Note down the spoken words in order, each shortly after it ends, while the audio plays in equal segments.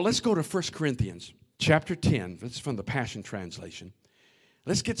Let's go to 1 Corinthians chapter 10. This is from the Passion Translation.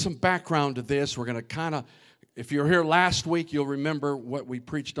 Let's get some background to this. We're going to if you were here last week, you'll remember what we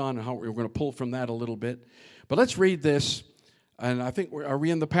preached on and how we're going to pull from that a little bit. But let's read this. And I think, are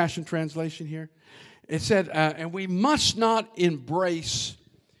we in the Passion Translation here? It said, and we must not embrace.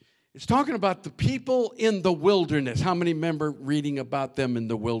 It's talking about the people in the wilderness. How many remember reading about them in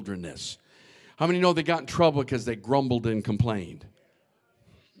the wilderness? How many know they got in trouble because they grumbled and complained?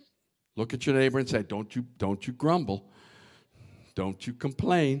 Look at your neighbor and say, don't you grumble. Don't you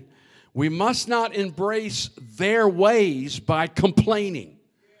complain. We must not embrace their ways by complaining,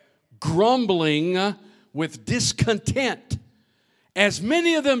 grumbling with discontent, as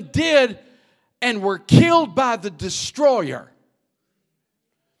many of them did and were killed by the destroyer.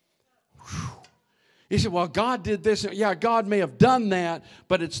 He said, well, God did this. Yeah, God may have done that,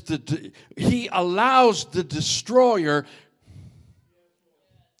 but He allows the destroyer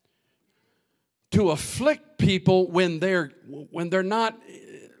to afflict people when they're not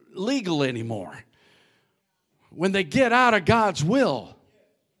legal anymore, when they get out of God's will.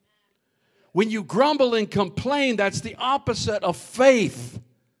 When you grumble and complain, that's the opposite of faith.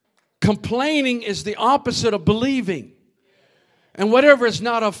 Complaining is the opposite of believing. And whatever is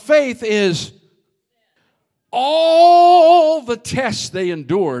not of faith is all the tests they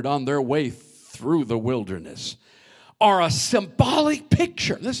endured on their way through the wilderness are a symbolic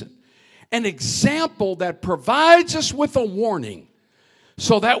picture. Listen. An example that provides us with a warning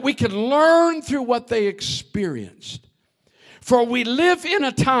so that we can learn through what they experienced. For we live in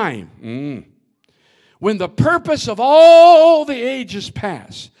a time when the purpose of all the ages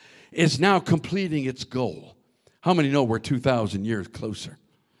past is now completing its goal. How many know we're 2,000 years closer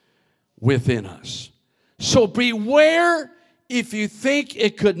within us? So beware if you think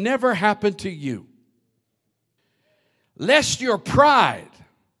it could never happen to you, lest your pride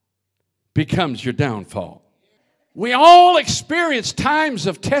becomes your downfall. We all experience times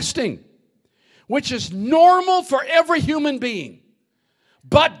of testing, which is normal for every human being.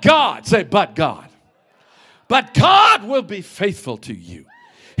 But God, say, but God. But God will be faithful to you.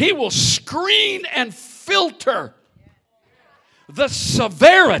 He will screen and filter the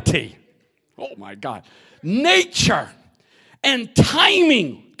severity, oh my God, nature and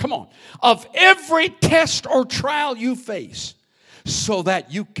timing, come on, of every test or trial you face, so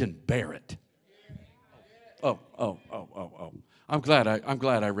that you can bear it. Oh. I'm glad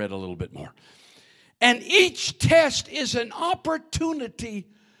I read a little bit more. And each test is an opportunity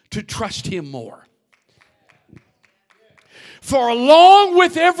to trust Him more. For along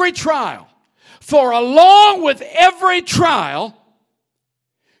with every trial,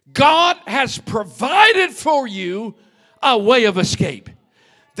 God has provided for you a way of escape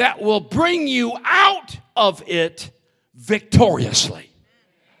that will bring you out of it victoriously.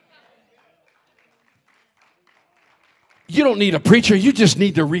 You don't need a preacher. You just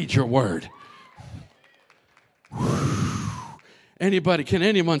need to read your word. Anybody, can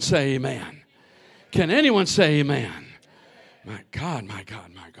anyone say amen? Can anyone say amen? My God, my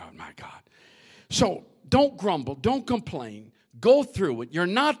God, my God, my God. So don't grumble. Don't complain. Go through it. You're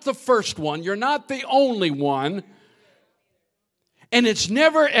not the first one. You're not the only one. And it's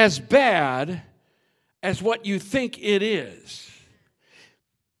never as bad as what you think it is.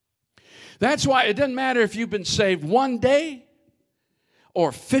 That's why it doesn't matter if you've been saved one day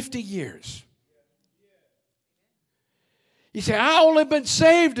or 50 years. You say, I only been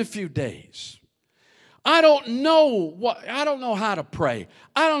saved a few days. I don't know how to pray.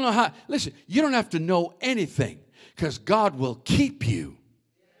 I don't know how. Listen, you don't have to know anything because God will keep you.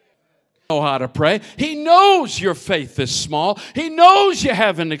 Know how to pray. He knows your faith is small. He knows you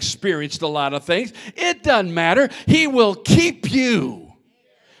haven't experienced a lot of things. It doesn't matter. He will keep you,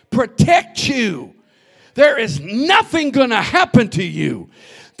 protect you. There is nothing going to happen to you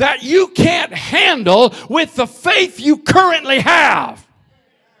that you can't handle with the faith you currently have.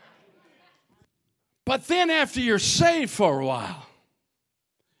 But then after you're saved for a while,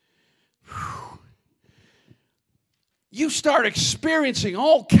 you start experiencing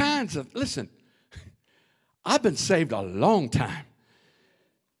all kinds of, listen, I've been saved a long time.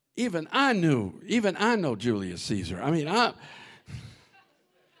 Even I know Julius Caesar. I mean,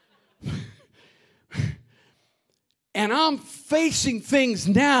 and I'm facing things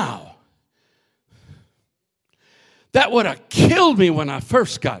now that would have killed me when I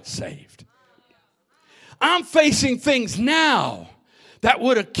first got saved. I'm facing things now that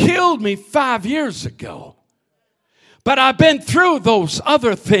would have killed me 5 years ago. But I've been through those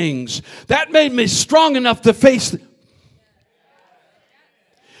other things that made me strong enough to face them.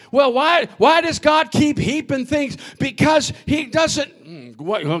 Well, why does God keep heaping things? Because He doesn't,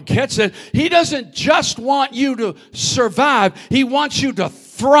 catch that. He doesn't just want you to survive. He wants you to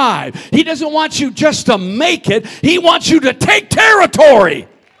thrive. He doesn't want you just to make it. He wants you to take territory.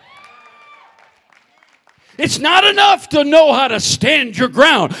 It's not enough to know how to stand your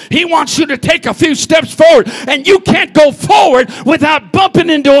ground. He wants you to take a few steps forward, and you can't go forward without bumping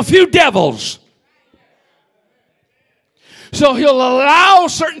into a few devils. So he'll allow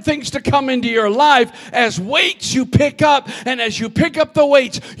certain things to come into your life as weights you pick up. And as you pick up the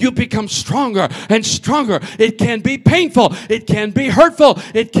weights, you become stronger and stronger. It can be painful. It can be hurtful.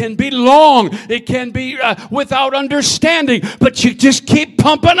 It can be long. It can be without understanding. But you just keep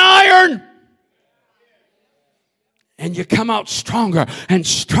pumping iron. And you come out stronger and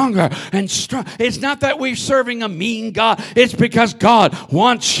stronger and stronger. It's not that we're serving a mean God. It's because God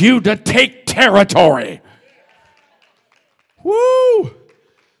wants you to take territory. Woo!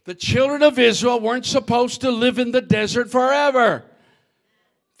 The children of Israel weren't supposed to live in the desert forever.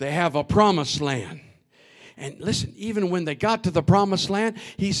 They have a promised land. And listen, even when they got to the promised land,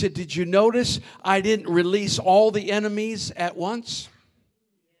 he said, did you notice I didn't release all the enemies at once?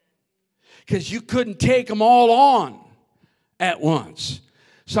 Because you couldn't take them all on at once.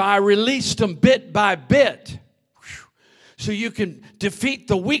 So I released them bit by bit. So you can defeat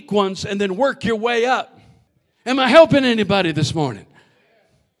the weak ones and then work your way up. Am I helping anybody this morning?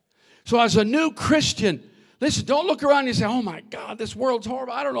 So as a new Christian, listen, don't look around and say, oh my God, this world's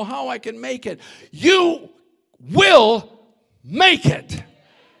horrible. I don't know how I can make it. You will make it.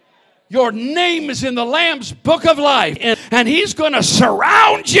 Your name is in the Lamb's book of life. And he's going to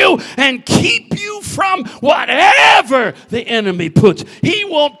surround you and keep you from whatever the enemy puts. He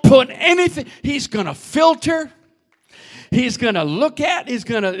won't put anything. He's going to filter. He's going to look at, he's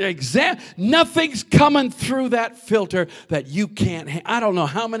going to examine. Nothing's coming through that filter that you can't. I don't know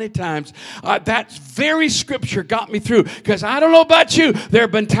how many times that very scripture got me through. Because I don't know about you, there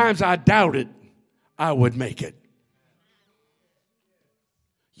have been times I doubted I would make it.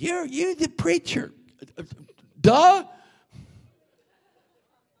 You're the preacher. Duh.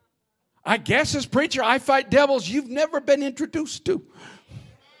 I guess as preacher, I fight devils you've never been introduced to.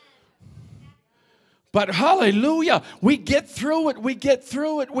 But hallelujah, we get through it, we get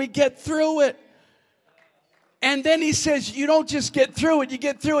through it, we get through it. And then he says, you don't just get through it, you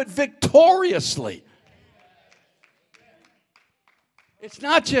get through it victoriously. It's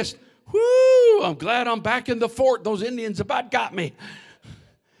not just, whoo, I'm glad I'm back in the fort. Those Indians about got me.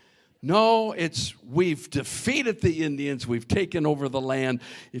 No, it's we've defeated the Indians. We've taken over the land.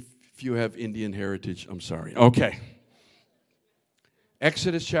 If you have Indian heritage, I'm sorry. Okay.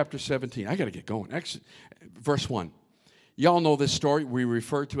 Exodus chapter 17. I got to get going. Verse 1. Y'all know this story. We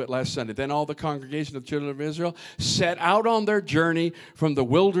referred to it last Sunday. Then all the congregation of the children of Israel set out on their journey from the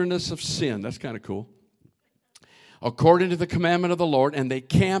wilderness of sin. That's kind of cool. According to the commandment of the Lord, and they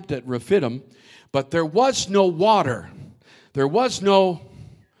camped at Rephidim, but there was no water.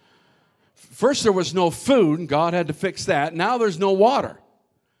 First there was no food, and God had to fix that. Now there's no water.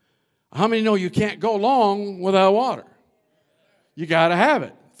 How many know you can't go long without water? You got to have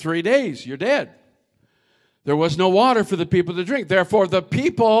it. 3 days, you're dead. There was no water for the people to drink. Therefore, the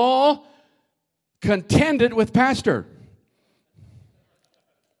people contended with pastor.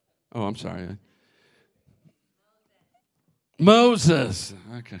 Oh, I'm sorry. Moses.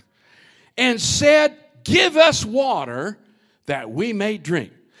 Okay. And said, give us water that we may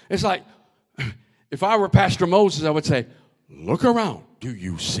drink. It's like, if I were Pastor Moses, I would say, look around. Do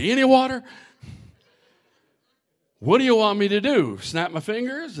you see any water? What do you want me to do? Snap my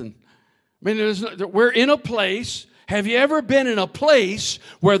fingers? And I mean, we're in a place. Have you ever been in a place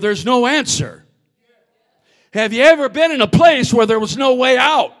where there's no answer? Have you ever been in a place where there was no way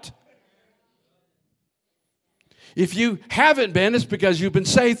out? If you haven't been, it's because you've been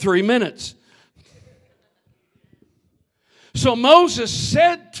saved 3 minutes. So Moses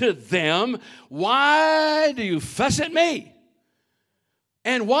said to them, why do you fuss at me?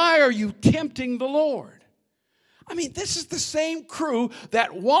 And why are you tempting the Lord? I mean, this is the same crew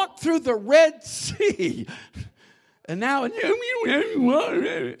that walked through the Red Sea. And now,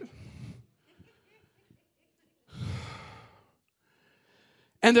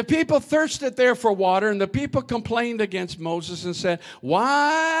 and the people thirsted there for water, and the people complained against Moses and said,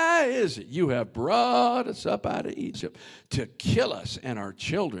 why is it you have brought us up out of Egypt to kill us and our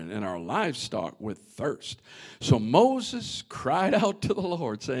children and our livestock with thirst? So Moses cried out to the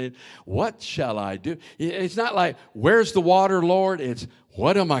Lord, saying, what shall I do? It's not like, where's the water, Lord? It's,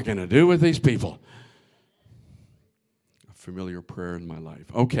 what am I going to do with these people? A familiar prayer in my life.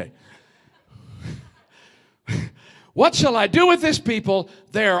 Okay. What shall I do with this people?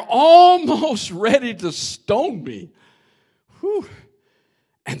 They're almost ready to stone me. Whew.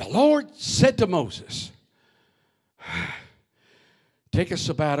 And the Lord said to Moses, take a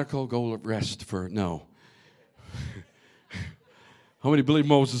sabbatical, go rest for, no. How many believe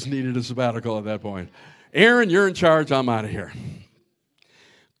Moses needed a sabbatical at that point? Aaron, you're in charge, I'm out of here.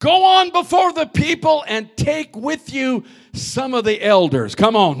 Go on before the people and take with you some of the elders.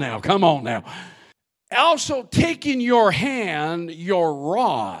 Come on now, come on now. Also take in your hand your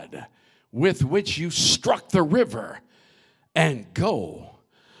rod with which you struck the river and go.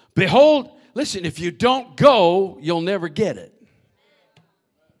 Behold, listen, if you don't go, you'll never get it.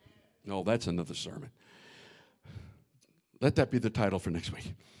 No, that's another sermon. Let that be the title for next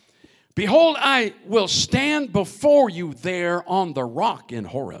week. Behold, I will stand before you there on the rock in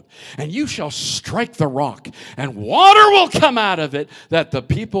Horeb, and you shall strike the rock, and water will come out of it that the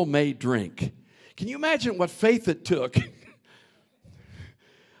people may drink. Can you imagine what faith it took? I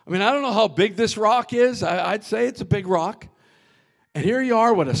mean, I don't know how big this rock is. I'd say it's a big rock. And here you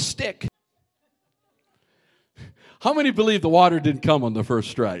are with a stick. How many believe the water didn't come on the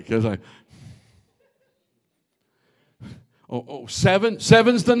first strike? It was like, seven?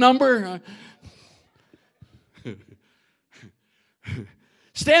 Seven's the number?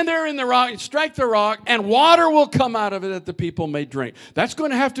 Stand there in the rock, strike the rock, and water will come out of it that the people may drink. That's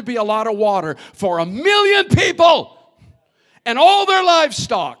going to have to be a lot of water for 1 million people and all their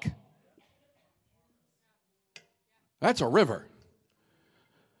livestock. That's a river.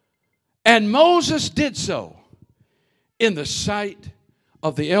 And Moses did so in the sight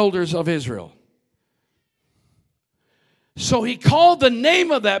of the elders of Israel. So he called the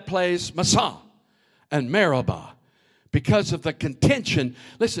name of that place Massah and Meribah because of the contention.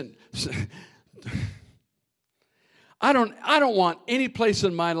 Listen, I don't want any place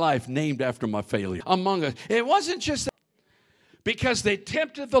in my life named after my failure. Among us, it wasn't just that. Because they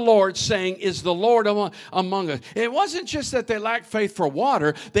tempted the Lord, saying, is the Lord among us? It wasn't just that they lacked faith for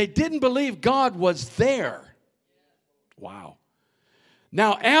water. They didn't believe God was there. Wow.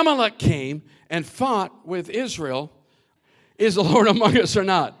 Now Amalek came and fought with Israel. Is the Lord among us or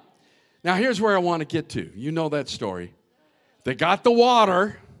not? Now here's where I want to get to. You know that story. They got the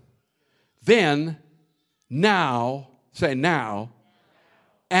water. Then, now,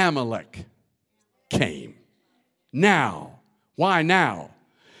 Amalek came. Now. Why now?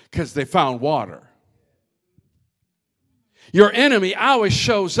 Because they found water. Your enemy always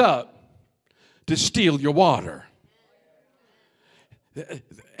shows up to steal your water.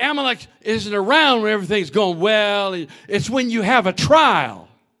 Amalek isn't around when everything's going well. It's when you have a trial.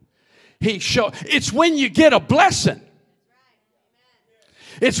 It's when you get a blessing.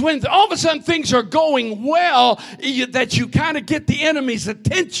 It's when all of a sudden things are going well that you kind of get the enemy's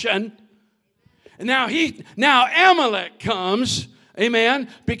attention. Now Amalek comes, amen.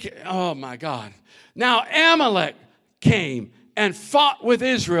 Oh my God. Now Amalek came and fought with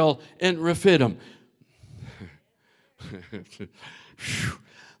Israel in Rephidim.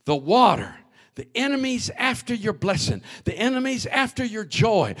 The water. The enemy's after your blessing. The enemy's after your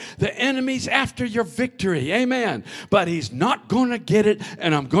joy. The enemy's after your victory. Amen. But he's not going to get it,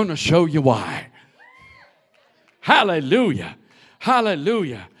 and I'm going to show you why. Hallelujah.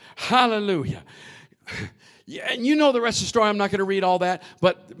 Hallelujah. Hallelujah. Yeah, and you know the rest of the story. I'm not going to read all that.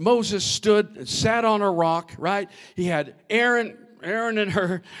 But Moses stood and sat on a rock, right? He had Aaron and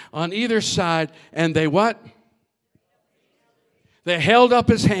her on either side. And they what? They held up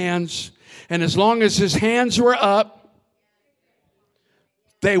his hands. And as long as his hands were up,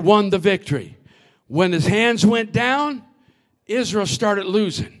 they won the victory. When his hands went down, Israel started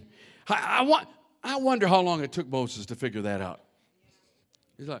losing. I wonder how long it took Moses to figure that out.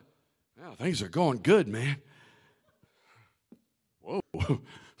 He's like, wow, things are going good, man. Whoa.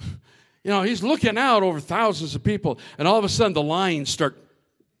 He's looking out over thousands of people, and all of a sudden the lions start.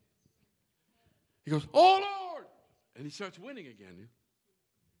 He goes, oh, Lord! And he starts winning again.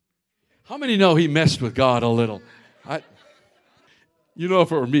 How many know he messed with God a little? If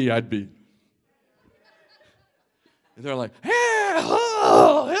it were me, I'd be. And they're like, hey,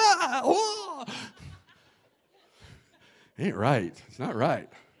 oh, yeah, oh. Ain't right. It's not right.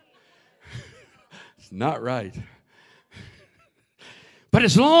 It's not right. But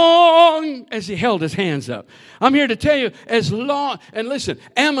as long as he held his hands up, I'm here to tell you, and listen,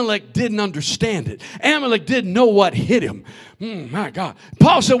 Amalek didn't understand it. Amalek didn't know what hit him. My God.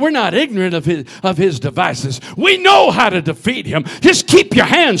 Paul said, we're not ignorant of his devices. We know how to defeat him. Just keep your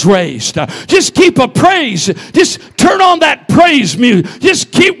hands raised. Just keep a praise. Just turn on that praise music.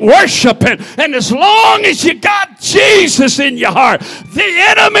 Just keep worshiping. And as long as you got Jesus in your heart, the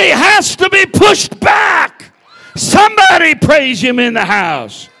enemy has to be pushed back. Somebody praise him in the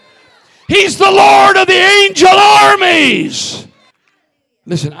house. He's the Lord of the angel armies.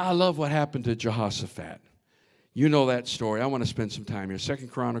 Listen, I love what happened to Jehoshaphat. You know that story. I want to spend some time here. 2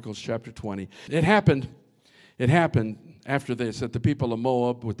 Chronicles chapter 20. It happened after this that the people of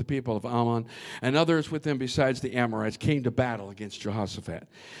Moab with the people of Ammon and others with them besides the Amorites came to battle against Jehoshaphat.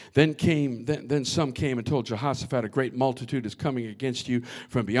 Then some came and told Jehoshaphat, a great multitude is coming against you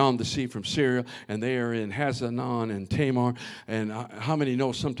from beyond the sea, from Syria, and they are in Hazanon and Tamar. And how many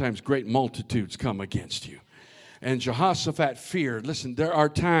know sometimes great multitudes come against you? And Jehoshaphat feared. Listen, there are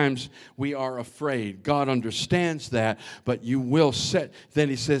times we are afraid. God understands that, but you will set. Then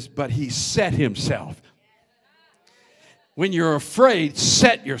he says, but he set himself. When you're afraid,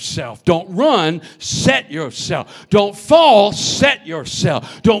 set yourself. Don't run, set yourself. Don't fall, set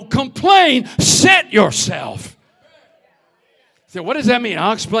yourself. Don't complain, set yourself. So what does that mean?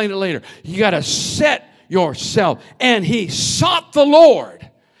 I'll explain it later. You got to set yourself. And he sought the Lord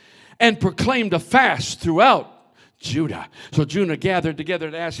and proclaimed a fast throughout Judah. So Judah gathered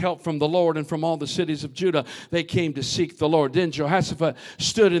together to ask help from the Lord, and from all the cities of Judah they came to seek the Lord. Then Jehoshaphat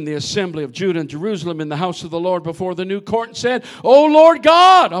stood in the assembly of Judah and Jerusalem in the house of the Lord before the new court and said, O Lord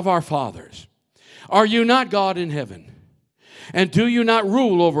God of our fathers, are you not God in heaven? And do you not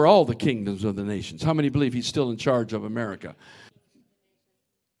rule over all the kingdoms of the nations? How many believe he's still in charge of America?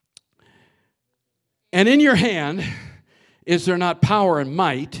 And in your hand is there not power and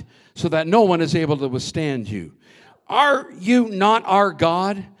might, so that no one is able to withstand you? Are you not our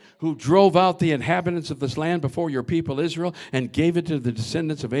God, who drove out the inhabitants of this land before your people Israel and gave it to the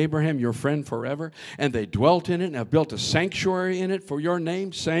descendants of Abraham, your friend, forever? And they dwelt in it and have built a sanctuary in it for your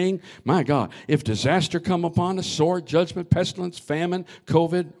name, saying, my God, if disaster come upon us, sword, judgment, pestilence, famine,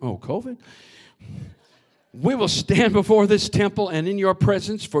 COVID, we will stand before this temple and in your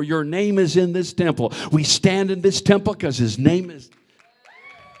presence, for your name is in this temple. We stand in this temple because his name is...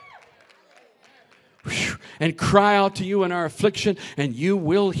 and cry out to you in our affliction, and you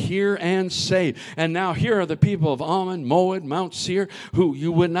will hear and save. And now here are the people of Ammon, Moab, Mount Seir, who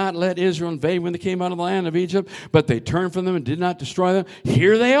you would not let Israel invade when they came out of the land of Egypt, but they turned from them and did not destroy them.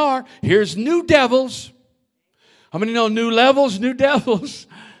 Here they are. Here's new devils. How many know new levels, new devils?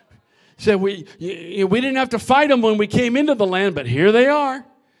 Said we didn't have to fight them when we came into the land, but here they are,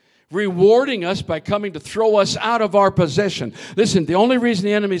 rewarding us by coming to throw us out of our possession. Listen, the only reason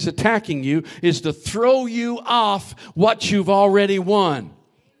the enemy's attacking you is to throw you off what you've already won.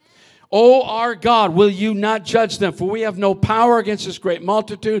 Oh, our God, will you not judge them? For we have no power against this great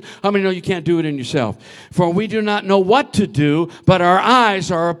multitude. How many know you can't do it in yourself? For we do not know what to do, but our eyes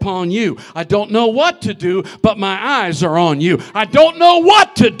are upon you. I don't know what to do, but my eyes are on you. I don't know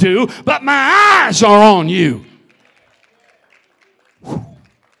what to do, but my eyes are on you.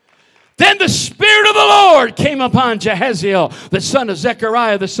 Then the Spirit of the Lord came upon Jehaziel, the son of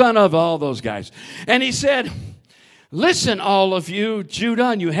Zechariah, the son of all those guys. And he said, listen, all of you, Judah,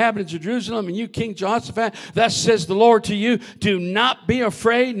 and you inhabitants of Jerusalem, and you, King Jehoshaphat, thus says the Lord to you, do not be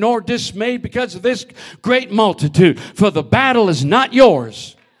afraid nor dismayed because of this great multitude, for the battle is not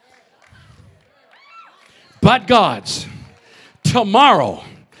yours, but God's. Tomorrow,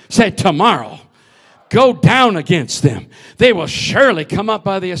 say tomorrow, go down against them. They will surely come up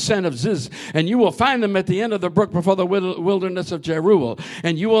by the ascent of Ziz, and you will find them at the end of the brook before the wilderness of Jeruel.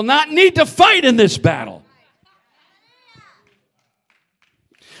 And you will not need to fight in this battle.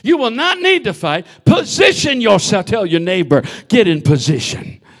 You will not need to fight. Position yourself. Tell your neighbor, get in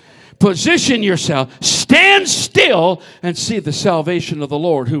position. Position yourself. Stand still and see the salvation of the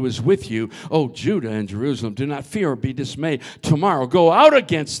Lord who is with you. O Judah and Jerusalem, do not fear or be dismayed. Tomorrow go out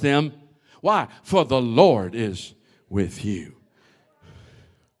against them. Why? For the Lord is with you.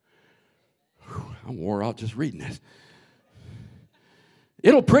 I'm wore out just reading this.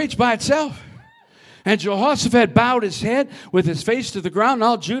 It'll preach by itself. And Jehoshaphat bowed his head with his face to the ground, and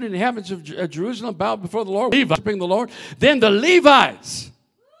all Judah and the inhabitants of Jerusalem bowed before the Lord, worshiping the Lord. Then the Levites.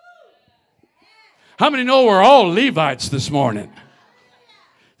 How many know we're all Levites this morning?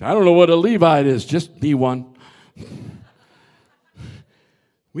 I don't know what a Levite is. Just be one.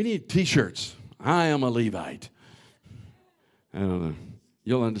 We need T-shirts. I am a Levite. I don't know.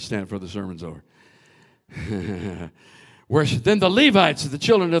 You'll understand before the sermon's over. Then the Levites, the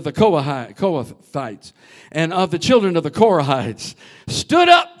children of the Kohathites, and of the children of the Korahites, stood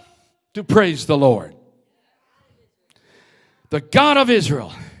up to praise the Lord, the God of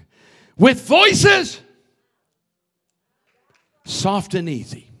Israel, with voices soft and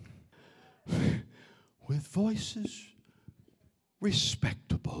easy, with voices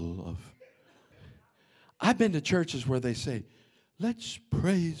respectable of. I've been to churches where they say, let's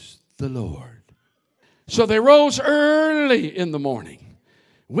praise the Lord. So they rose early in the morning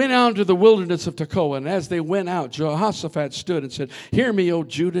went out to the wilderness of Tekoa. And as they went out, Jehoshaphat stood and said, hear me, O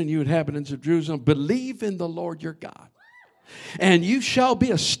Judah, and you inhabitants of Jerusalem. Believe in the Lord your God, and you shall be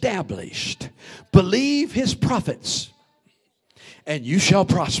established. Believe his prophets, and you shall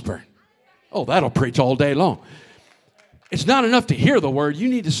prosper. Oh, that'll preach all day long. It's not enough to hear the word. You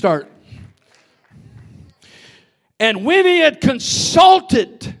need to start. And when he had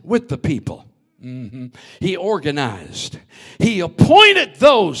consulted with the people, he organized. He appointed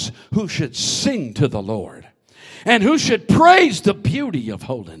those who should sing to the Lord and who should praise the beauty of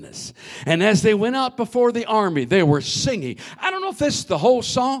holiness. And as they went out before the army, they were singing. I don't know if this is the whole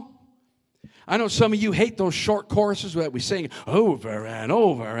song. I know some of you hate those short choruses that we sing over and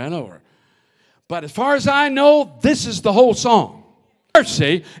over and over. But as far as I know, this is the whole song.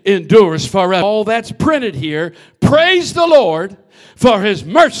 Mercy endures forever. All that's printed here. Praise the Lord, for his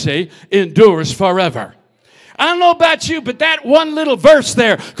mercy endures forever. I don't know about you, but that one little verse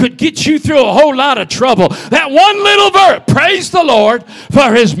there could get you through a whole lot of trouble. That one little verse, praise the Lord,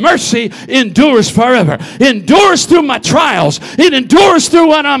 for his mercy endures forever. Endures through my trials. It endures through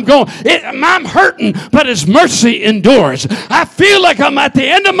what I'm going. I'm hurting, but his mercy endures. I feel like I'm at the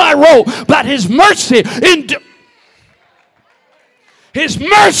end of my rope, but his mercy endures. His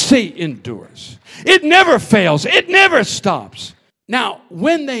mercy endures. It never fails. It never stops. Now,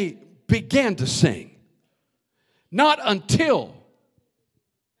 when they began to sing, not until,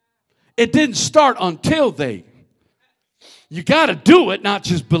 it didn't start until you got to do it, not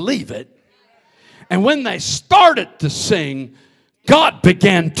just believe it. And when they started to sing, God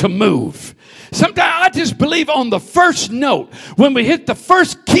began to move. Sometimes I just believe on the first note, when we hit the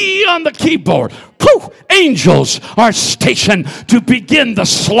first key on the keyboard, poof, angels are stationed to begin the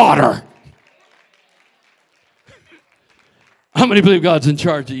slaughter. How many believe God's in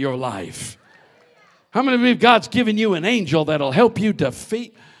charge of your life? How many believe God's given you an angel that'll help you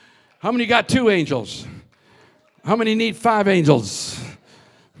defeat? How many got 2 angels? How many need 5 angels?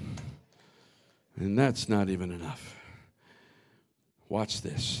 And that's not even enough. Watch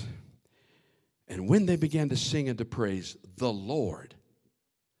this. And when they began to sing and to praise, the Lord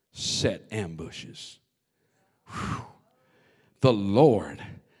set ambushes. Whew. The Lord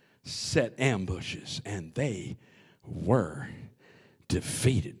set ambushes, and they were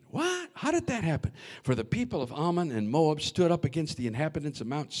defeated. What? How did that happen? For the people of Ammon and Moab stood up against the inhabitants of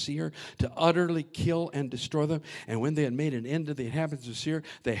Mount Seir to utterly kill and destroy them. And when they had made an end of the inhabitants of Seir,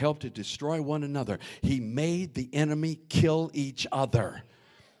 they helped to destroy one another. He made the enemy kill each other.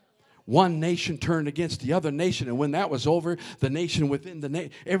 One nation turned against the other nation, and when that was over, the nation within the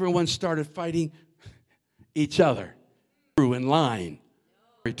nation, everyone started fighting each other. True in line.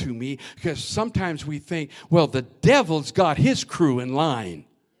 To me, because sometimes we think, well, the devil's got his crew in line.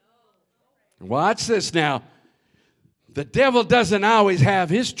 Watch this now. The devil doesn't always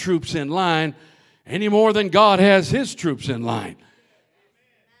have his troops in line any more than God has his troops in line.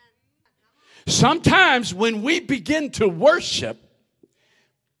 Sometimes when we begin to worship,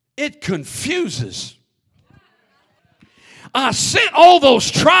 it confuses. I sent all those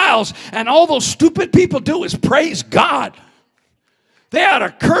trials, and all those stupid people do is praise God. They ought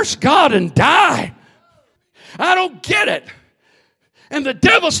to curse God and die. I don't get it. And the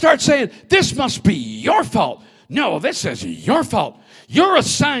devil starts saying, this must be your fault. No, this is your fault. You're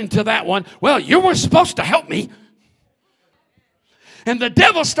assigned to that one. Well, you were supposed to help me. And the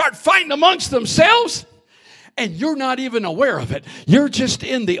devil start fighting amongst themselves, and you're not even aware of it. You're just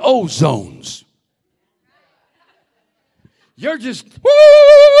in the O-zones. You're just,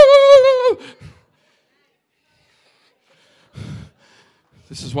 woo!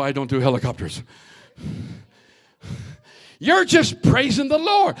 This is why I don't do helicopters. You're just praising the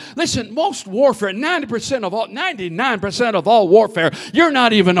Lord. Listen, most warfare, 99% of all warfare, you're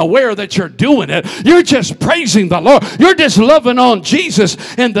not even aware that you're doing it. You're just praising the Lord. You're just loving on Jesus,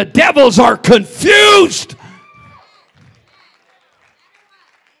 and the devils are confused.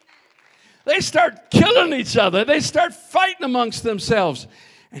 They start killing each other. They start fighting amongst themselves.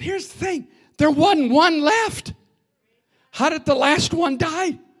 And here's the thing. There wasn't one left. How did the last one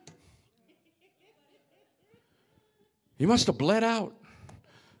die? He must have bled out.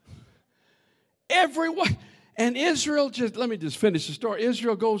 Everyone. And Israel let me just finish the story.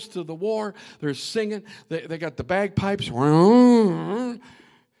 Israel goes to the war. They're singing. They got the bagpipes. I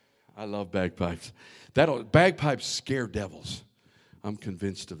love bagpipes. Bagpipes scare devils. I'm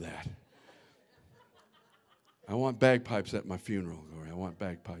convinced of that. I want bagpipes at my funeral. I want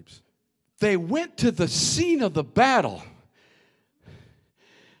bagpipes. They went to the scene of the battle.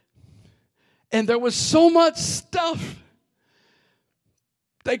 And there was so much stuff,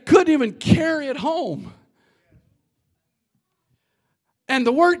 they couldn't even carry it home. And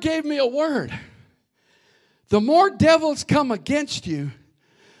the Word gave me a word. The more devils come against you,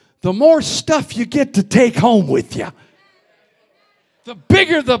 the more stuff you get to take home with you. The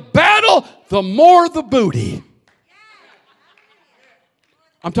bigger the battle, the more the booty.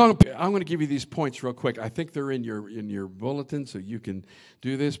 I'm going to give you these points real quick. I think they're in your bulletin, so you can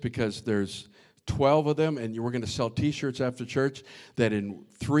do this because there's 12 of them, and we're going to sell T-shirts after church that in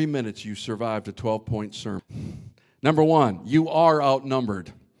 3 minutes you survived a 12-point sermon. Number 1, you are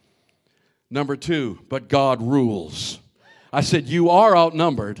outnumbered. Number 2, but God rules. I said you are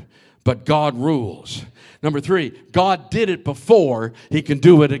outnumbered, but God rules. Number 3, God did it before. He can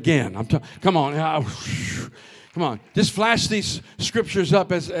do it again. Come on. Come on. Just flash these scriptures up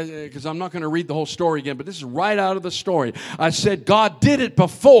because I'm not going to read the whole story again, but this is right out of the story. I said God did it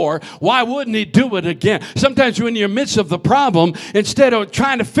before. Why wouldn't He do it again? Sometimes when you're in the midst of the problem, instead of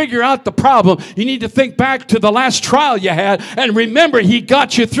trying to figure out the problem, you need to think back to the last trial you had and remember He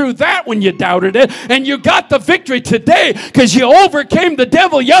got you through that when you doubted it, and you got the victory today because you overcame the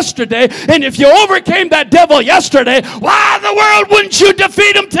devil yesterday. And if you overcame that devil yesterday, why in the world wouldn't you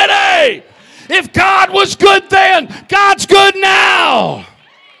defeat him today? If God was good then, God's good now.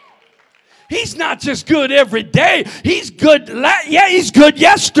 He's not just good every day. He's good. He's good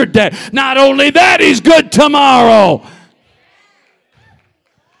yesterday. Not only that, He's good tomorrow.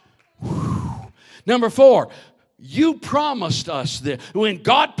 Number 4, you promised us that. When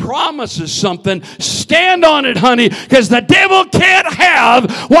God promises something, stand on it, honey, because the devil can't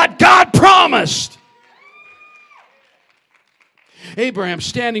have what God promised. Abraham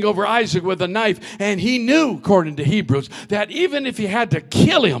standing over Isaac with a knife, and he knew, according to Hebrews, that even if he had to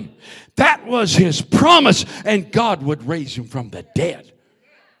kill him, that was his promise, and God would raise him from the dead.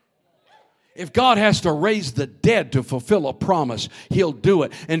 If God has to raise the dead to fulfill a promise, He'll do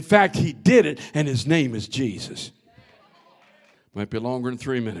it. In fact, He did it, and His name is Jesus. Might be longer than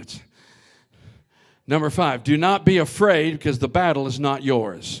 3 minutes. Number 5, do not be afraid because the battle is not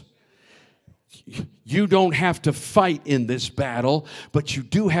yours. You don't have to fight in this battle, but you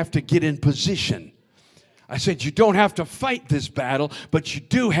do have to get in position. I said you don't have to fight this battle, but you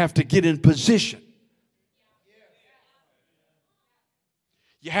do have to get in position.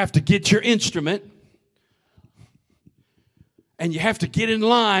 You have to get your instrument, and you have to get in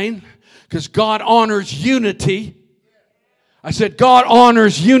line because God honors unity. I said God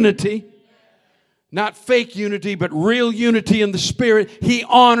honors unity. Not fake unity, but real unity in the Spirit. He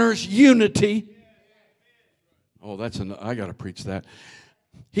honors unity. Oh, I got to preach that.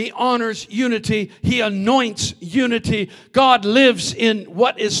 He honors unity. He anoints unity. God lives in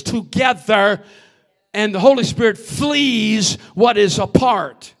what is together, and the Holy Spirit flees what is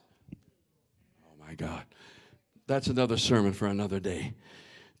apart. Oh, my God. That's another sermon for another day.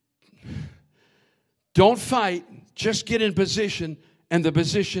 Don't fight. Just get in position, and the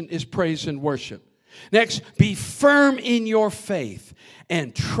position is praise and worship. Next, be firm in your faith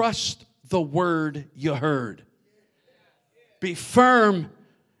and trust the word you heard. Be firm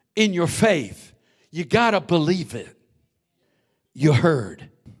in your faith. You got to believe it. You heard.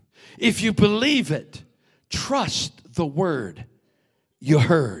 If you believe it, trust the word you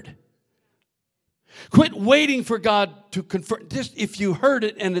heard. Quit waiting for God to confirm. Just if you heard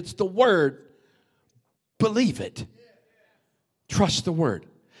it and it's the word, believe it. Trust the word.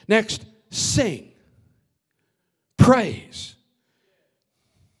 Next, sing. Praise.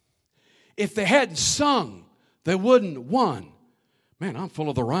 If they hadn't sung, they wouldn't have won. Man, I'm full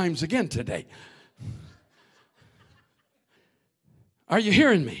of the rhymes again today. Are you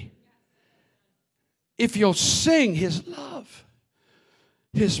hearing me? If you'll sing His love,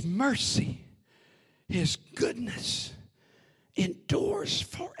 His mercy, His goodness endures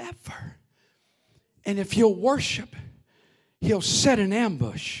forever. And if you'll worship, He'll set an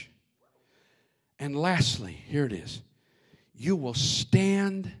ambush. And lastly, here it is. You will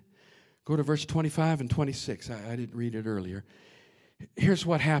stand. Go to verse 25 and 26. I didn't read it earlier. Here's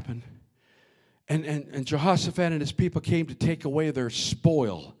what happened. And Jehoshaphat and his people came to take away their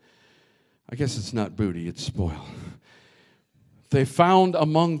spoil. I guess it's not booty, it's spoil. They found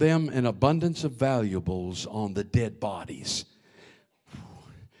among them an abundance of valuables on the dead bodies.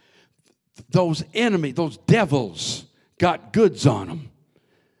 Those enemies, those devils, got goods on them.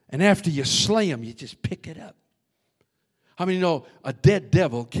 And after you slay them, you just pick it up. How many know a dead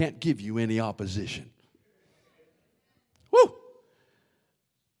devil can't give you any opposition? Woo!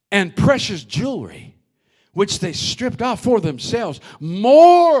 And precious jewelry, which they stripped off for themselves,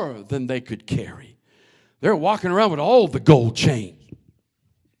 more than they could carry. They're walking around with all the gold chains.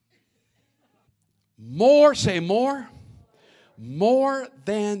 More, say more. More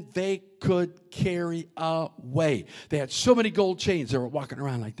than they could carry away. They had so many gold chains, they were walking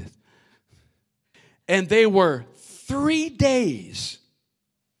around like this. And they were 3 days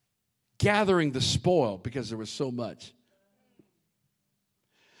gathering the spoil because there was so much.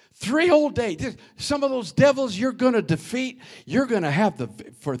 3 whole days. Some of those devils you're going to defeat, you're going to have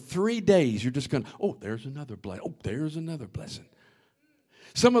for 3 days. You're just going to, oh, there's another blessing. Oh, there's another blessing.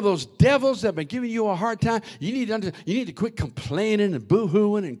 Some of those devils that have been giving you a hard time, you need to quit complaining and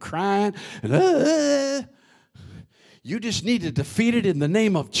boo-hooing and crying. And, you just need to defeat it in the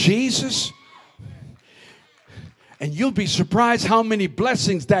name of Jesus. And you'll be surprised how many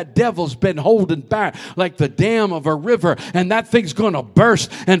blessings that devil's been holding back, like the dam of a river, and that thing's going to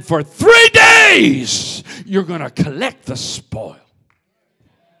burst. And for 3 days, you're going to collect the spoil.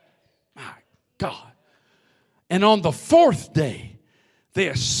 My God. And on the 4th day, they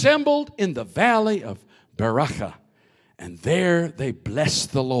assembled in the valley of Berachah, and there they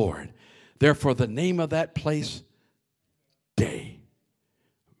blessed the Lord. Therefore, the name of that place, day.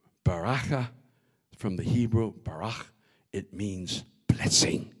 Berachah, from the Hebrew, barach, it means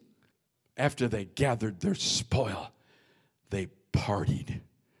blessing. After they gathered their spoil, they partied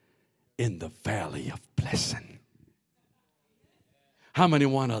in the valley of blessing. How many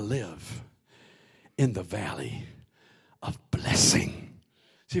want to live in the valley of blessing?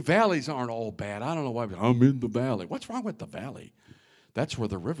 See, valleys aren't all bad. I don't know why I'm in the valley. What's wrong with the valley? That's where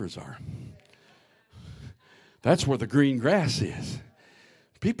the rivers are. That's where the green grass is.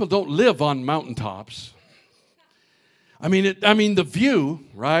 People don't live on mountaintops. I mean the view,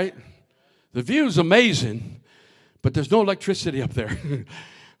 right? The view is amazing, but there's no electricity up there.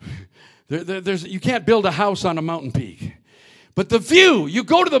 You can't build a house on a mountain peak. But the view, you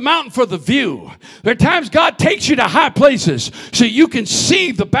go to the mountain for the view. There are times God takes you to high places so you can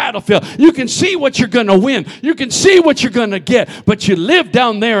see the battlefield. You can see what you're going to win. You can see what you're going to get. But you live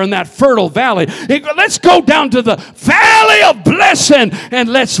down there in that fertile valley. Let's go down to the valley of blessing and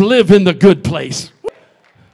let's live in the good place.